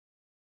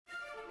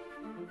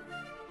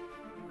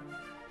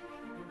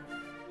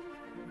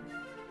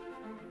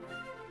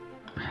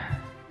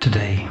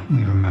Today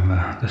we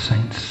remember the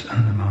saints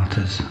and the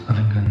martyrs of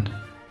England.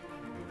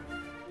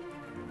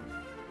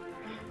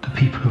 The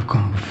people who have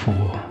gone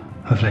before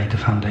have laid the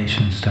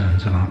foundation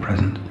stones of our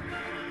present.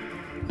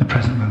 The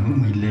present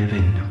moment we live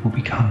in will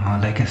become our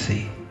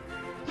legacy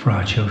for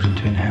our children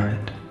to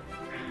inherit.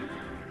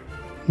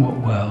 What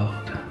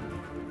world,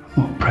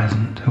 what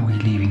present are we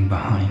leaving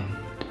behind?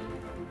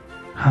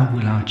 How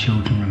will our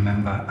children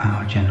remember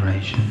our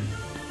generation?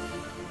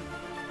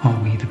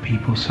 Are we the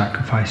people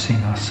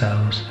sacrificing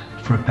ourselves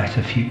for a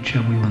better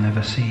future we will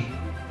never see?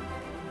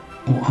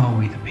 Or are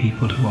we the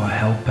people who are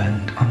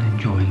hell-bent on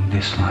enjoying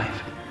this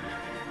life,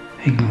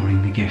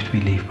 ignoring the gift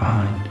we leave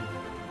behind?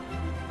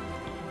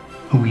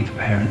 Are we the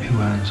parent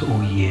who earns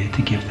all year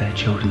to give their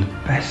children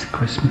the best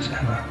Christmas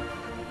ever?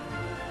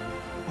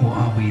 Or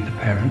are we the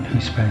parent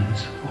who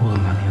spends all the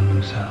money on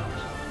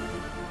themselves?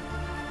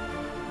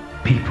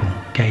 People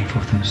gave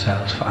of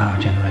themselves for our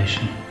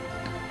generation.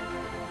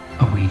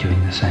 Are we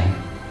doing the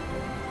same?